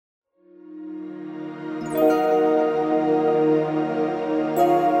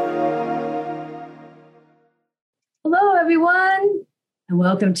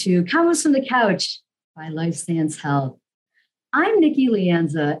welcome to Comments from the Couch by LifeStance Health. I'm Nikki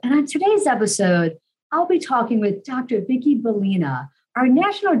Lianza, and on today's episode, I'll be talking with Dr. Vicki Bellina, our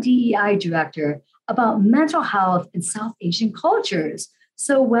National DEI Director, about mental health in South Asian cultures.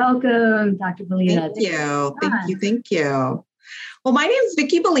 So welcome, Dr. Bellina. Thank you. Well, my name is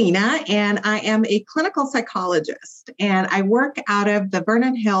Vicki Bellina, and I am a clinical psychologist, and I work out of the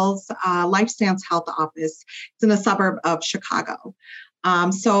Vernon Hills LifeStance Health office. It's in a suburb of Chicago.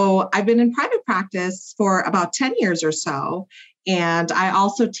 So I've been in private practice for about 10 years or so, and I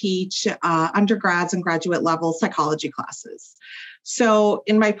also teach undergrads and graduate level psychology classes. So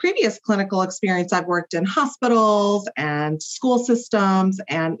in my previous clinical experience, I've worked in hospitals and school systems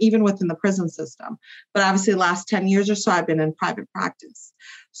and even within the prison system. But obviously the last 10 years or so, I've been in private practice.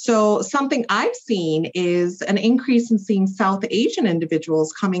 So something I've seen is an increase in seeing South Asian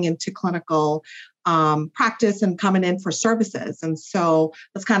individuals coming into clinical practice and coming in for services. And so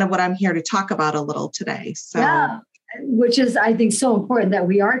that's kind of what I'm here to talk about a little today. So. Yeah. Which is, I think, so important that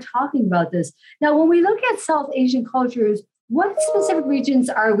we are talking about this. Now, when we look at South Asian cultures, what specific regions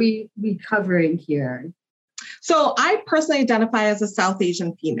are we covering here? So I personally identify as a South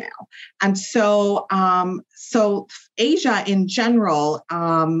Asian female. And so Asia in general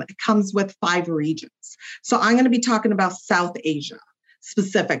comes with 5 regions. So I'm going to be talking about South Asia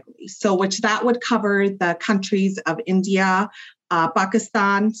specifically. So which that would cover the countries of India,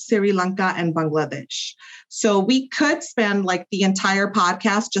 Pakistan, Sri Lanka, and Bangladesh. So we could spend like the entire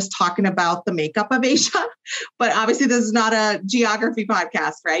podcast just talking about the makeup of Asia, but obviously this is not a geography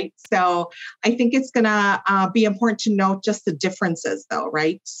podcast, right? So I think it's going to be important to note just the differences though,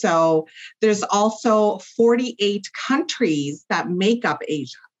 right? So there's also 48 countries that make up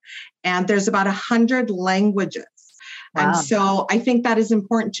Asia, and there's about 100 languages. Wow. And so I think that is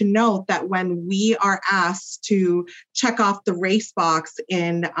important to note that when we are asked to check off the race box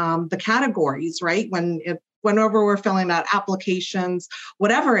in the categories, right? Whenever we're filling out applications,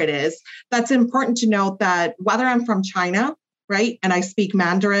 whatever it is, that's important to note that whether I'm from China, right, and I speak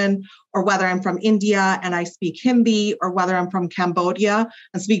Mandarin, or whether I'm from India and I speak Hindi, or whether I'm from Cambodia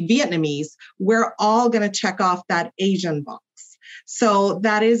and speak Vietnamese, we're all going to check off that Asian box. So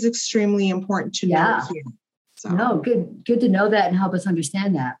that is extremely important to note here. So. No, good to know that and help us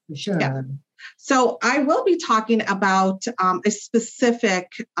understand that for sure. Yeah. So I will be talking about a specific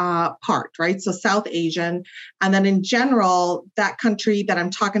part, right? So South Asian, and then in general, that country that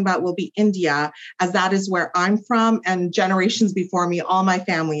I'm talking about will be India, as that is where I'm from, and generations before me, all my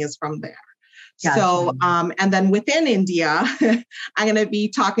family is from there. Gotcha. So, and then within India, I'm going to be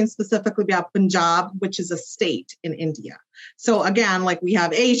talking specifically about Punjab, which is a state in India. So again, like we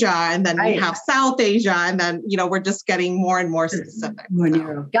have Asia, and then we have South Asia, and then, we're just getting more and more specific. More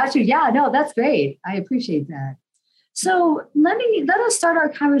narrow. Got you. Yeah, no, that's great. I appreciate that. So let us start our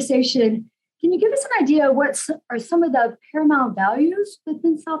conversation. Can you give us an idea of what are some of the paramount values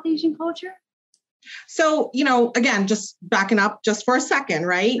within South Asian culture? So, again, just backing up just for a second,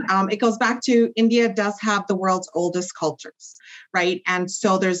 right? It goes back to India does have the world's oldest cultures, right? And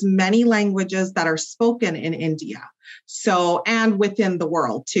so there's many languages that are spoken in India. So, and within the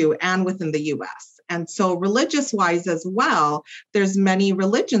world too, and within the US. And so religious wise as well, there's many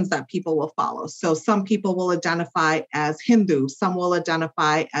religions that people will follow. So some people will identify as Hindu, some will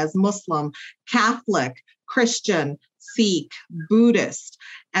identify as Muslim, Catholic, Christian, Sikh, Buddhist.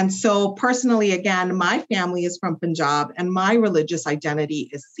 And so personally, again, my family is from Punjab and my religious identity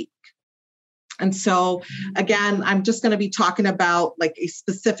is Sikh. And so again, I'm just going to be talking about like a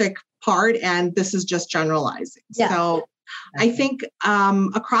specific part, and this is just generalizing. Yeah. So I think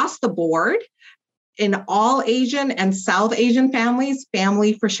across the board, in all Asian and South Asian families,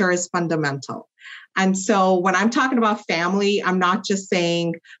 family for sure is fundamental. And so when I'm talking about family, I'm not just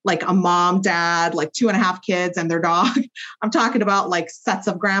saying like a mom, dad, like 2.5 kids and their dog. I'm talking about like sets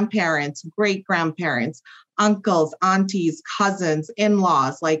of grandparents, great grandparents, uncles, aunties, cousins,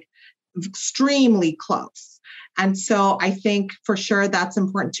 in-laws, like extremely close. And so I think for sure that's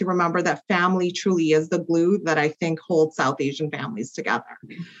important to remember that family truly is the glue that I think holds South Asian families together.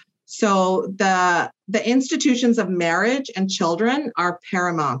 So the institutions of marriage and children are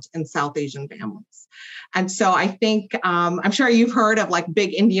paramount in South Asian families. And so I think, I'm sure you've heard of like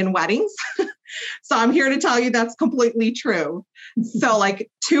big Indian weddings. So I'm here to tell you that's completely true. So like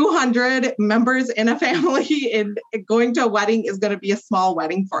 200 members in a family and going to a wedding is going to be a small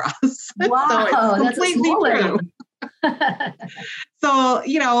wedding for us. Wow, so it's completely true.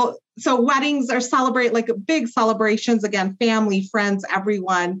 So weddings are celebrate like big celebrations, again, family, friends,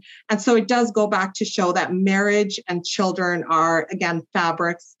 everyone. And so it does go back to show that marriage and children are, again,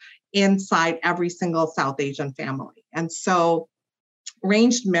 fabrics inside every single South Asian family. And so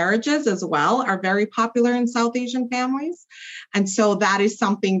Arranged marriages as well are very popular in South Asian families. And so that is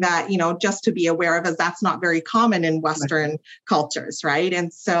something that, just to be aware of, as that's not very common in Western cultures, right?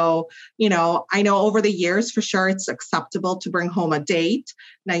 And so, I know over the years, for sure, it's acceptable to bring home a date.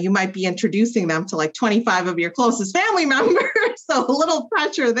 Now, you might be introducing them to like 25 of your closest family members, so a little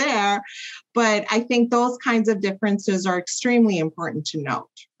pressure there. But I think those kinds of differences are extremely important to note,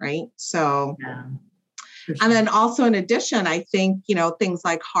 right? So, Yeah. And then also in addition, I think, things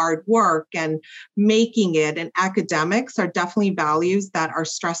like hard work and making it and academics are definitely values that are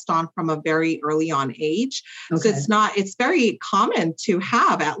stressed on from a very early on age. Okay. So it's very common to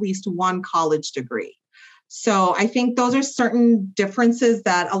have at least one college degree. So I think those are certain differences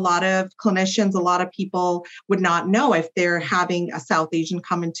that a lot of clinicians, a lot of people would not know if they're having a South Asian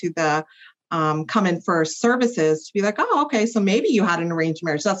come in for services, to be like, oh, okay, so maybe you had an arranged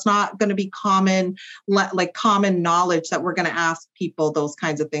marriage. That's not going to be common knowledge that we're going to ask people those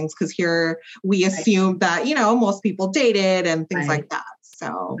kinds of things, because here we assume that, most people dated and things like that.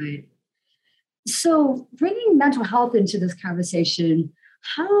 So, So bringing mental health into this conversation,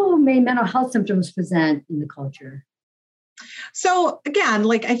 how may mental health symptoms present in the culture? So again,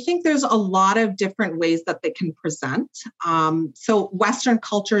 I think there's a lot of different ways that they can present. So Western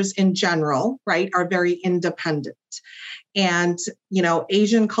cultures in general, right, are very independent. And,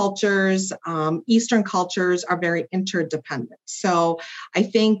 Asian cultures, Eastern cultures are very interdependent. So I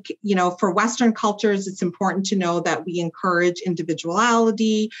think, for Western cultures, it's important to know that we encourage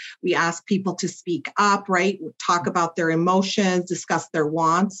individuality. We ask people to speak up, right? Talk about their emotions, discuss their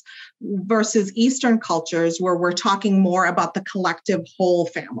wants, versus Eastern cultures where we're talking more about the collective whole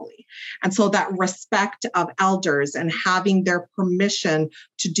family. And so that respect of elders and having their permission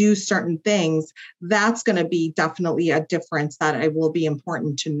to do certain things, that's going to be definitely a difference that it will be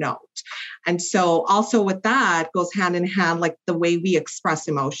important to note. And so also with that goes hand in hand, like the way we express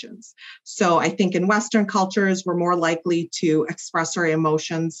emotions. So I think in Western cultures, we're more likely to express our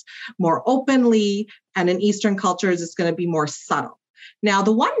emotions more openly. And in Eastern cultures, it's going to be more subtle. Now,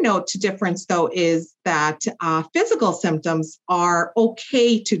 the one note to difference, though, is that physical symptoms are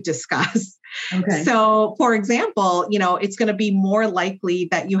okay to discuss. Okay. So, for example, it's going to be more likely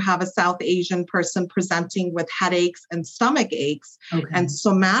that you have a South Asian person presenting with headaches and stomach aches and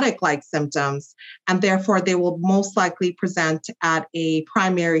somatic-like symptoms, and therefore they will most likely present at a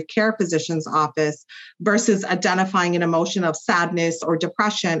primary care physician's office versus identifying an emotion of sadness or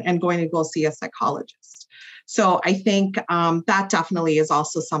depression and going to go see a psychologist. So I think that definitely is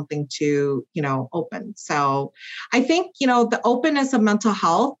also something to, open. So I think, the openness of mental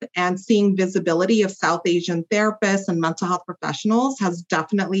health and seeing visibility of South Asian therapists and mental health professionals has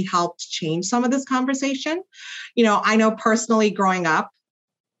definitely helped change some of this conversation. I know personally growing up,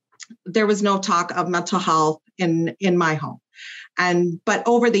 there was no talk of mental health in my home. But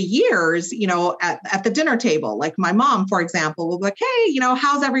over the years, at the dinner table, like my mom, for example, will be like, hey,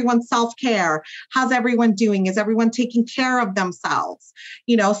 how's everyone's self-care? How's everyone doing? Is everyone taking care of themselves?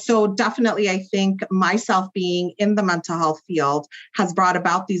 So definitely, I think myself being in the mental health field has brought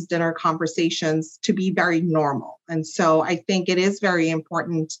about these dinner conversations to be very normal. And so I think it is very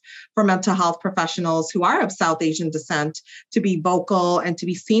important for mental health professionals who are of South Asian descent to be vocal and to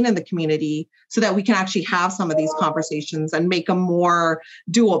be seen in the community so that we can actually have some of these conversations and make them more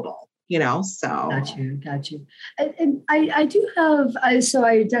doable, so. Got you. And I do have, so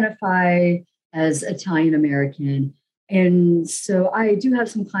I identify as Italian American. And so I do have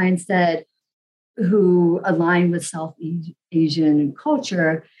some clients who align with South Asian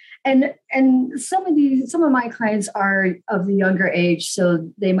culture. And some of my clients are of the younger age,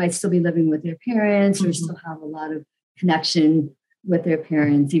 so they might still be living with their parents or still have a lot of connection with their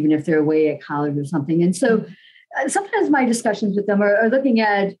parents, even if they're away at college or something. And so sometimes my discussions with them are looking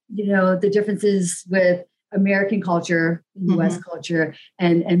at, the differences with American culture, US culture,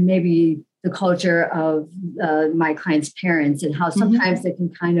 and maybe the culture of my clients' parents, and how sometimes they can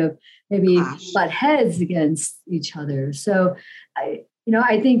kind of maybe butt heads against each other. So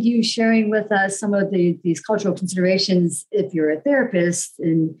I think you sharing with us some of these cultural considerations, if you're a therapist,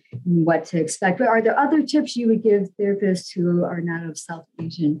 and what to expect. But are there other tips you would give therapists who are not of South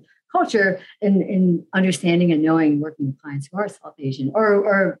Asian culture in understanding and knowing working with clients who are South Asian,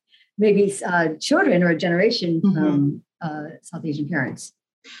 or maybe children or a generation from South Asian parents?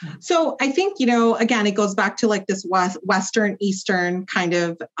 So I think, again, it goes back to like this Western, Eastern kind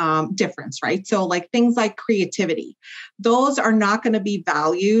of difference, right? So like things like creativity, those are not going to be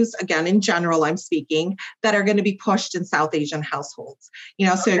values, again, in general, I'm speaking, that are going to be pushed in South Asian households.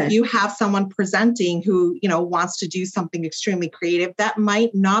 So if you have someone presenting who, wants to do something extremely creative, that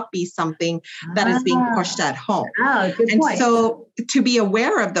might not be something that is being pushed at home. Good point. to be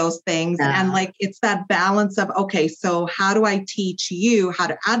aware of those things. Yeah. And like, it's that balance of, okay, so how do I teach you how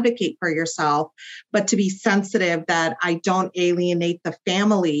to advocate for yourself, but to be sensitive that I don't alienate the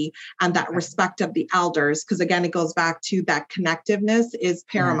family and that respect of the elders? Because again, it goes back to that connectiveness is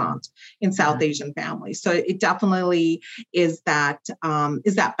paramount in South Asian families. So it definitely is that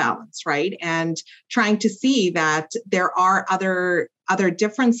balance, right? And trying to see that there are other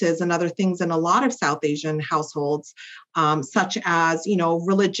differences and other things in a lot of South Asian households, such as,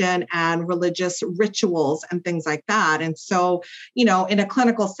 religion and religious rituals and things like that. And so, in a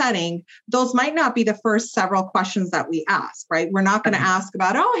clinical setting, those might not be the first several questions that we ask, right? We're not going to ask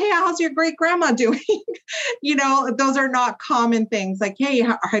about, oh, hey, how's your great grandma doing? Those are not common things like, hey,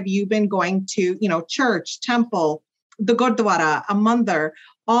 have you been going to, church, temple, the Gurdwara, a mandir?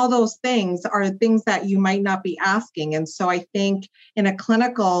 All those things are things that you might not be asking. And so I think in a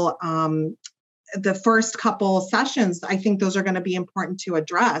clinical, the first couple sessions, I think those are going to be important to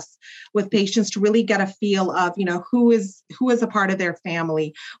address with patients to really get a feel of, who is a part of their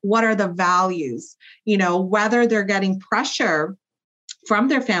family, what are the values, whether they're getting pressure from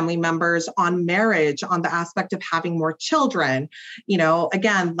their family members on marriage, on the aspect of having more children,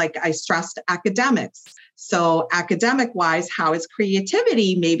 again, like I stressed academics. So academic wise, how is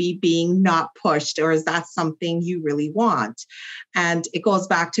creativity maybe being not pushed, or is that something you really want? And it goes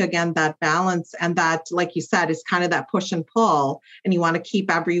back to, again, that balance, and that, like you said, is kind of that push and pull, and you want to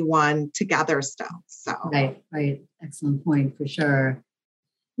keep everyone together still. So Right. Excellent point for sure.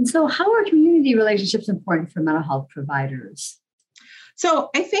 And so how are community relationships important for mental health providers? So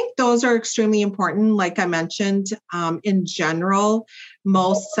I think those are extremely important. Like I mentioned, in general,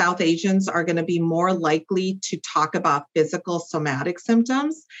 most South Asians are going to be more likely to talk about physical somatic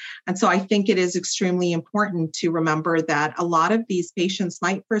symptoms. And so I think it is extremely important to remember that a lot of these patients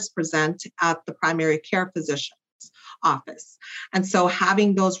might first present at the primary care physician office. And so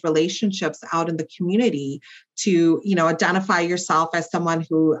having those relationships out in the community to, identify yourself as someone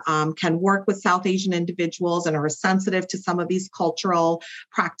who can work with South Asian individuals and are sensitive to some of these cultural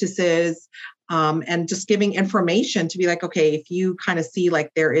practices, and just giving information to be like, okay, if you kind of see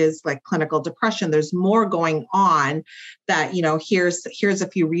like there is like clinical depression, there's more going on, that, here's a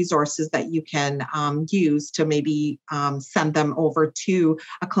few resources that you can use to maybe send them over to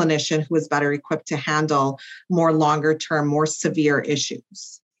a clinician who is better equipped to handle more longer term, more severe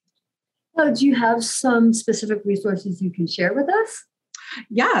issues. Do you have some specific resources you can share with us?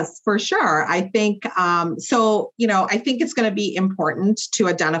 Yes, for sure. I think, I think it's going to be important to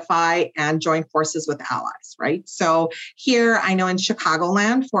identify and join forces with allies, right? So here, I know in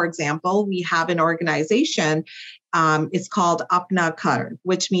Chicagoland, for example, we have an organization. It's called Apna Ghar,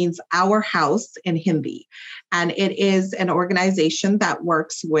 which means our house in Hindi. And it is an organization that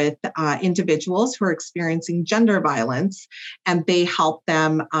works with individuals who are experiencing gender violence, and they help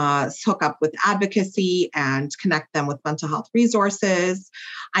them hook up with advocacy and connect them with mental health resources.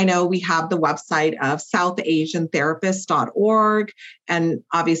 I know we have the website of southasiantherapist.org, and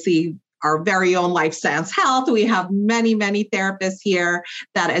obviously our very own Life Science Health. We have many, many therapists here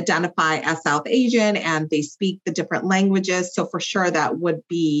that identify as South Asian, and they speak the different languages. So for sure, that would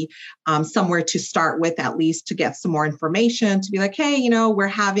be somewhere to start with, at least to get some more information, to be like, hey, I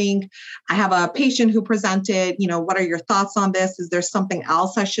have a patient who presented, what are your thoughts on this? Is there something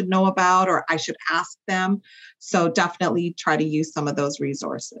else I should know about, or I should ask them? So definitely try to use some of those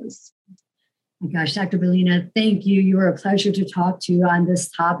resources. Oh my gosh, Dr. Bellina, thank you. You were a pleasure to talk to on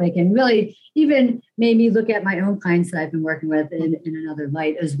this topic, and really even made me look at my own clients that I've been working with in another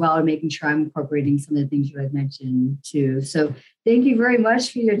light as well, and making sure I'm incorporating some of the things you had mentioned too. So thank you very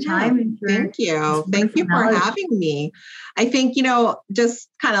much for your time. Yeah, and thank you. Thank you for having me. I think, just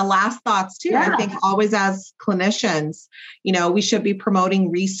kind of last thoughts too. Yeah. I think always as clinicians, we should be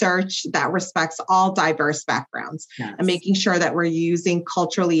promoting research that respects all diverse backgrounds, and making sure that we're using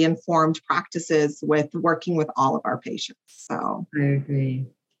culturally informed practices with working with all of our patients. So I agree.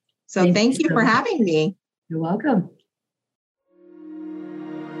 So thank you for having me. You're welcome.